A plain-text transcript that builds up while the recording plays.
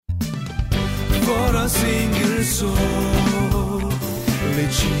single soul,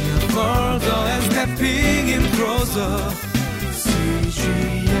 reaching further and stepping in closer.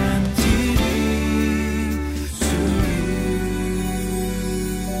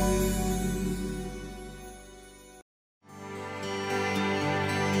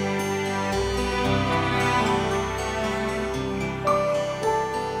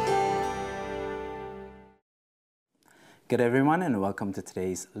 Good everyone, and welcome to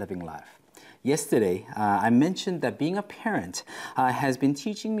today's Living Life. Yesterday, I mentioned that being a parent has been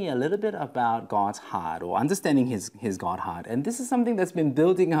teaching me a little bit about God's heart, or understanding His God heart. And this is something that's been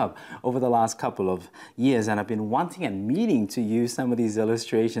building up over the last couple of years, and I've been wanting and needing to use some of these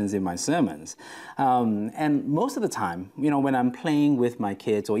illustrations in my sermons. And most of the time, when I'm playing with my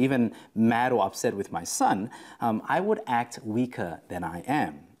kids, or even mad or upset with my son, I would act weaker than I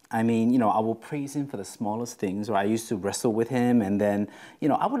am. I mean, I will praise him for the smallest things, or I used to wrestle with him, and then,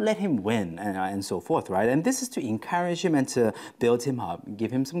 I would let him win and so forth, right? And this is to encourage him and to build him up,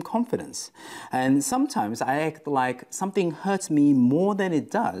 give him some confidence. And sometimes I act like something hurts me more than it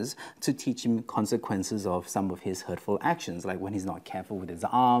does to teach him consequences of some of his hurtful actions, like when he's not careful with his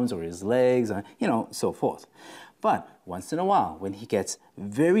arms or his legs, or, so forth. But once in a while, when he gets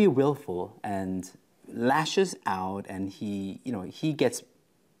very willful and lashes out, and he gets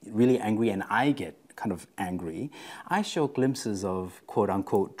really angry and I get kind of angry, I show glimpses of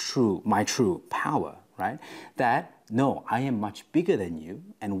quote-unquote my true power, right? That, no, I am much bigger than you,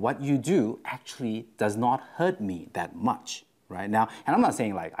 and what you do actually does not hurt me that much, right? Now, and I'm not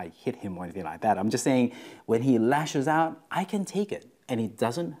saying like I hit him or anything like that. I'm just saying when he lashes out, I can take it, and it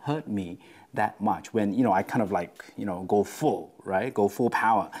doesn't hurt me that much when, I kind of go full, right? Go full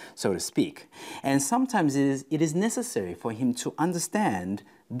power, so to speak. And sometimes it is necessary for him to understand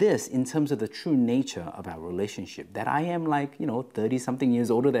this in terms of the true nature of our relationship, that I am 30-something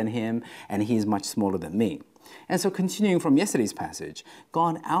years older than him, and he is much smaller than me. And so continuing from yesterday's passage,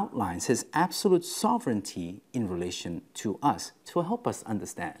 God outlines His absolute sovereignty in relation to us to help us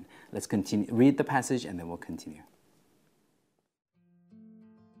understand. Let's continue, read the passage, and then we'll continue.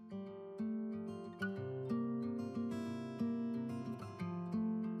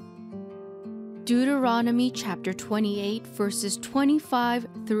 Deuteronomy chapter 28, verses 25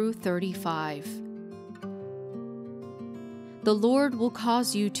 through 35. The Lord will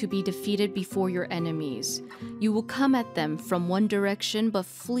cause you to be defeated before your enemies. You will come at them from one direction, but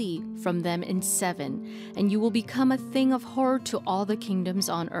flee from them in 7, and you will become a thing of horror to all the kingdoms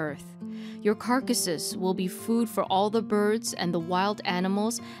on earth. Your carcasses will be food for all the birds and the wild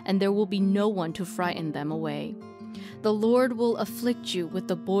animals, and there will be no one to frighten them away. The Lord will afflict you with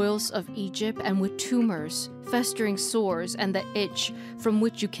the boils of Egypt, and with tumors, festering sores, and the itch from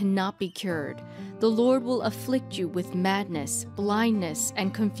which you cannot be cured. The Lord will afflict you with madness, blindness,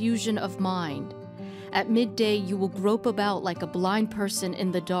 and confusion of mind. At midday you will grope about like a blind person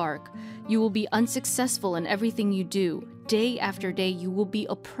in the dark. You will be unsuccessful in everything you do. Day after day you will be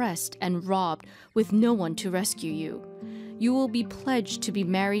oppressed and robbed, with no one to rescue you. You will be pledged to be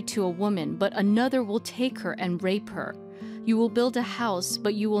married to a woman, but another will take her and rape her. You will build a house,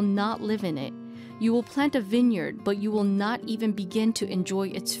 but you will not live in it. You will plant a vineyard, but you will not even begin to enjoy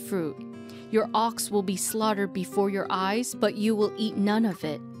its fruit. Your ox will be slaughtered before your eyes, but you will eat none of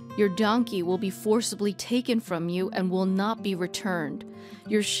it. Your donkey will be forcibly taken from you and will not be returned.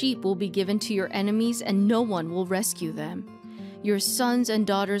 Your sheep will be given to your enemies, and no one will rescue them. Your sons and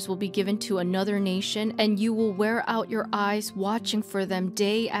daughters will be given to another nation, and you will wear out your eyes watching for them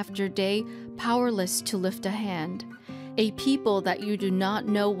day after day, powerless to lift a hand. A people that you do not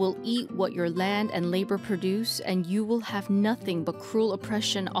know will eat what your land and labor produce, and you will have nothing but cruel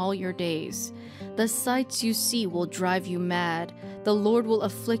oppression all your days. The sights you see will drive you mad. The Lord will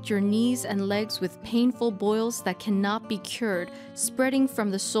afflict your knees and legs with painful boils that cannot be cured, spreading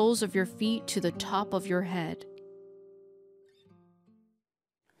from the soles of your feet to the top of your head.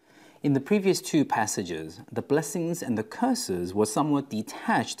 In the previous two passages, the blessings and the curses were somewhat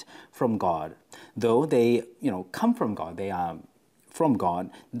detached from God. Though they, come from God, they are from God,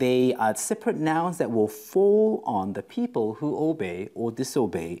 they are separate nouns that will fall on the people who obey or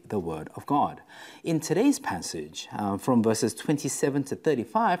disobey the word of God. In today's passage, from verses 27 to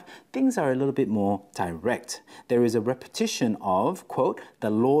 35, things are a little bit more direct. There is a repetition of, quote, the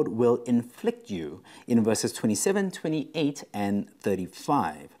Lord will inflict you in verses 27, 28, and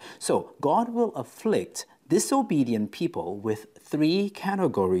 35. So God will afflict disobedient people with 3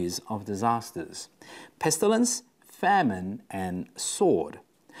 categories of disasters: pestilence, famine, and sword.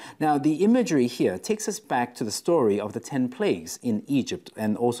 Now, the imagery here takes us back to the story of the 10 plagues in Egypt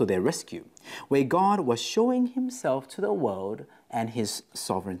and also their rescue, where God was showing Himself to the world and his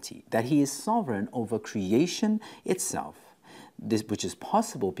sovereignty, that he is sovereign over creation itself, this, which is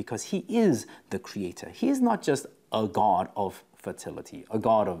possible because he is the creator. He is not just a God of fertility, a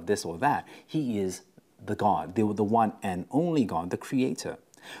God of this or that. He is the God, the one and only God, the creator,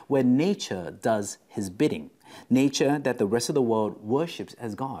 where nature does his bidding. Nature that the rest of the world worships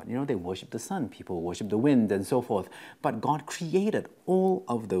as God. You know, they worship the sun, people worship the wind and so forth. But God created all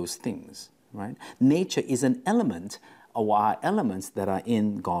of those things, right? Nature is an element or are elements that are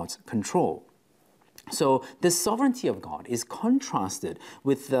in God's control. So the sovereignty of God is contrasted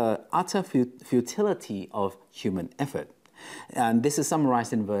with the utter futility of human effort. And this is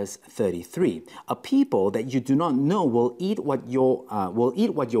summarized in verse 33. A people that you do not know will eat what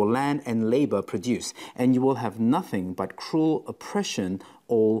your land and labor produce, and you will have nothing but cruel oppression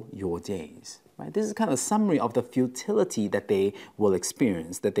all your days. Right? This is kind of a summary of the futility that they will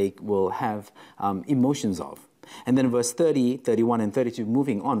experience, that they will have emotions of. And then verse 30, 31, and 32,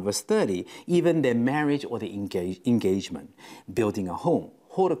 moving on, verse 30, even their marriage or their engagement, building a home,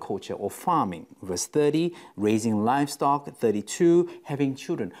 horticulture or farming. Verse 30, raising livestock. 32, having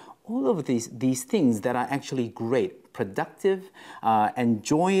children. All of these things that are actually great, productive, and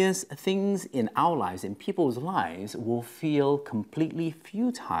joyous things in our lives, in people's lives, will feel completely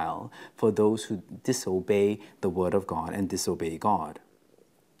futile for those who disobey the word of God and disobey God.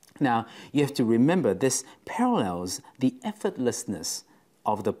 Now, you have to remember this parallels the effortlessness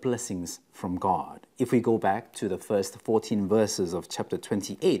of the blessings from God. If we go back to the first 14 verses of chapter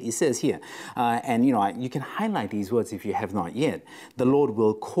 28, it says here, and you can highlight these words if you have not yet. The Lord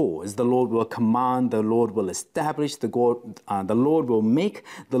will cause, the Lord will command, the Lord will establish, the Lord will make,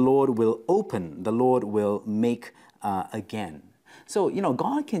 the Lord will open, the Lord will make again. So,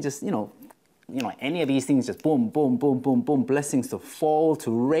 God can just, any of these things, just boom, boom, boom, boom, boom, blessings to fall,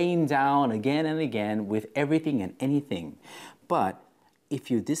 to rain down again and again with everything and anything. But if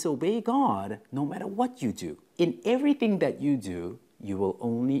you disobey God, no matter what you do, in everything that you do, you will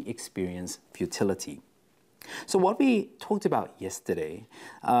only experience futility. So what we talked about yesterday,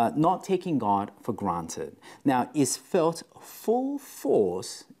 not taking God for granted, now is felt full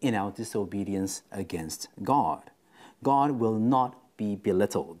force in our disobedience against God. God will not be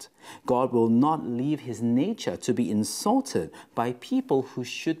belittled. God will not leave his nature to be insulted by people who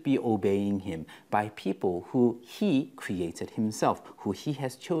should be obeying him, by people who he created himself, who he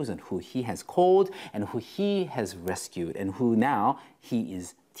has chosen, who he has called, and who he has rescued, and who now he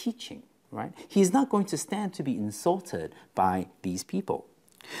is teaching, right? He's not going to stand to be insulted by these people.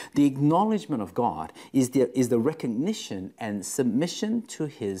 The acknowledgement of God is the recognition and submission to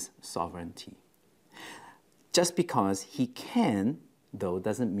his sovereignty. Just because he can, though,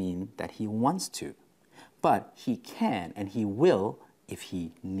 doesn't mean that he wants to. But he can and he will if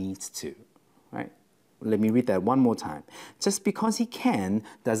he needs to, right? Let me read that one more time. Just because he can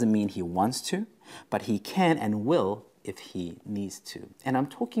doesn't mean he wants to, but he can and will if he needs to. And I'm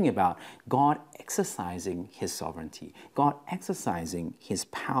talking about God exercising his sovereignty, God exercising his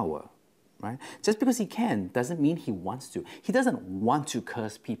power. Right? Just because he can doesn't mean he wants to. He doesn't want to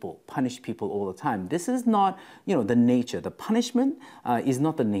curse people, punish people all the time. This is not, the nature. The punishment is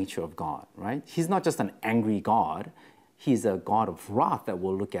not the nature of God, right? He's not just an angry God. He's a God of wrath that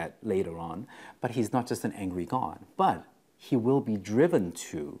we'll look at later on. But he's not just an angry God. But he will be driven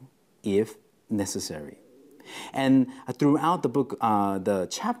to if necessary. And throughout the book, the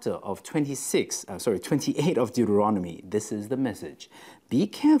chapter of 28 of Deuteronomy, this is the message. Be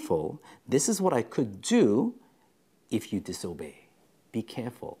careful. This is what I could do if you disobey. Be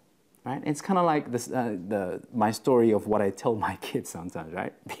careful, right? And it's kind of like this, my story of what I tell my kids sometimes,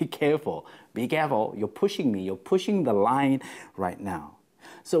 right? Be careful. Be careful. You're pushing me. You're pushing the line right now.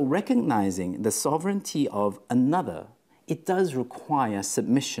 So recognizing the sovereignty of another, it does require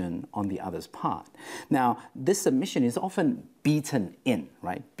submission on the other's part. Now, this submission is often beaten in,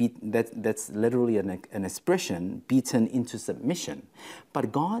 right? That's literally an expression, beaten into submission.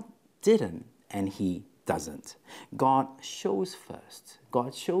 But God didn't, and he doesn't. God shows first.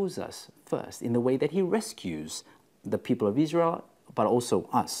 God shows us first in the way that he rescues the people of Israel, but also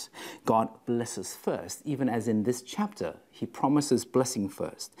us. God blesses first, even as in this chapter, he promises blessing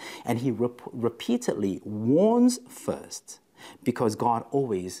first. And he repeatedly warns first, because God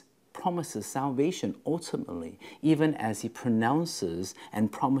always promises salvation ultimately, even as he pronounces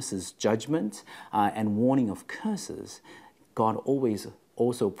and promises judgment and warning of curses. God always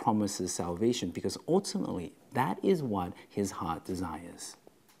also promises salvation, because ultimately that is what his heart desires.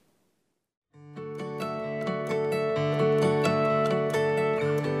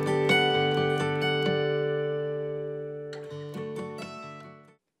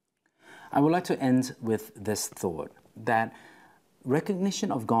 I would like to end with this thought, that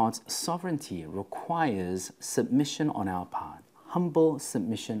recognition of God's sovereignty requires submission on our part, humble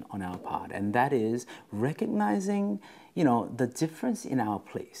submission on our part. And that is recognizing, the difference in our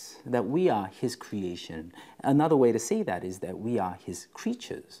place, that we are His creation. Another way to say that is that we are His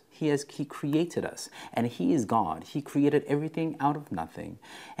creatures. He created us, and He is God. He created everything out of nothing,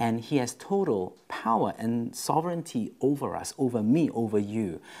 and He has total power and sovereignty over us, over me, over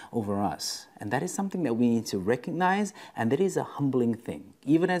you, over us. And that is something that we need to recognize, and that is a humbling thing.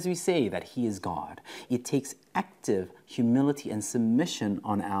 Even as we say that He is God, it takes active humility and submission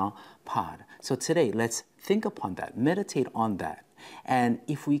on our part. So today, let's think upon that, meditate on that. And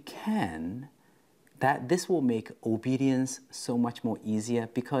if we can, that this will make obedience so much more easier,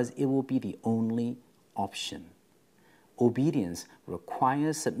 because it will be the only option. Obedience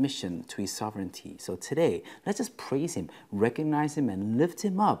requires submission to His sovereignty. So today, let's just praise Him, recognize Him, and lift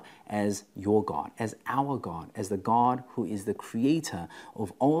Him up as your God, as our God, as the God who is the creator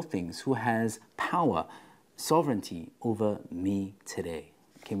of all things, who has power, sovereignty over me today.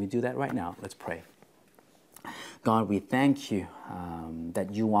 Can we do that right now? Let's pray. God, we thank You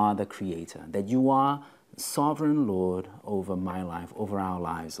that You are the creator, that You are sovereign Lord over my life, over our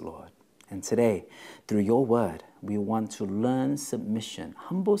lives, Lord. And today, through Your word, we want to learn submission,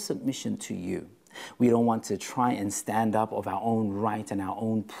 humble submission to You. We don't want to try and stand up of our own right and our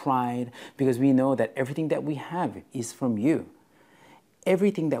own pride, because we know that everything that we have is from You.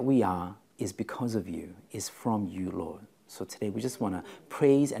 Everything that we are is because of You, is from You, Lord. So today we just want to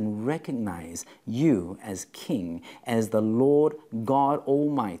praise and recognize You as King, as the Lord God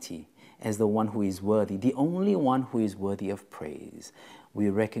Almighty, as the one who is worthy, the only one who is worthy of praise. We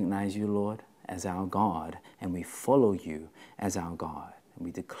recognize You, Lord, as our God, and we follow You as our God. And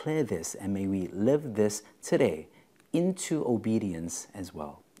we declare this, and may we live this today into obedience as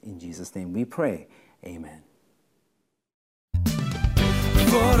well. In Jesus' name we pray. Amen.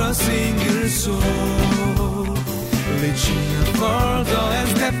 For a single soul, reaching further and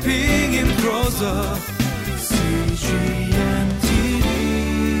stepping in closer.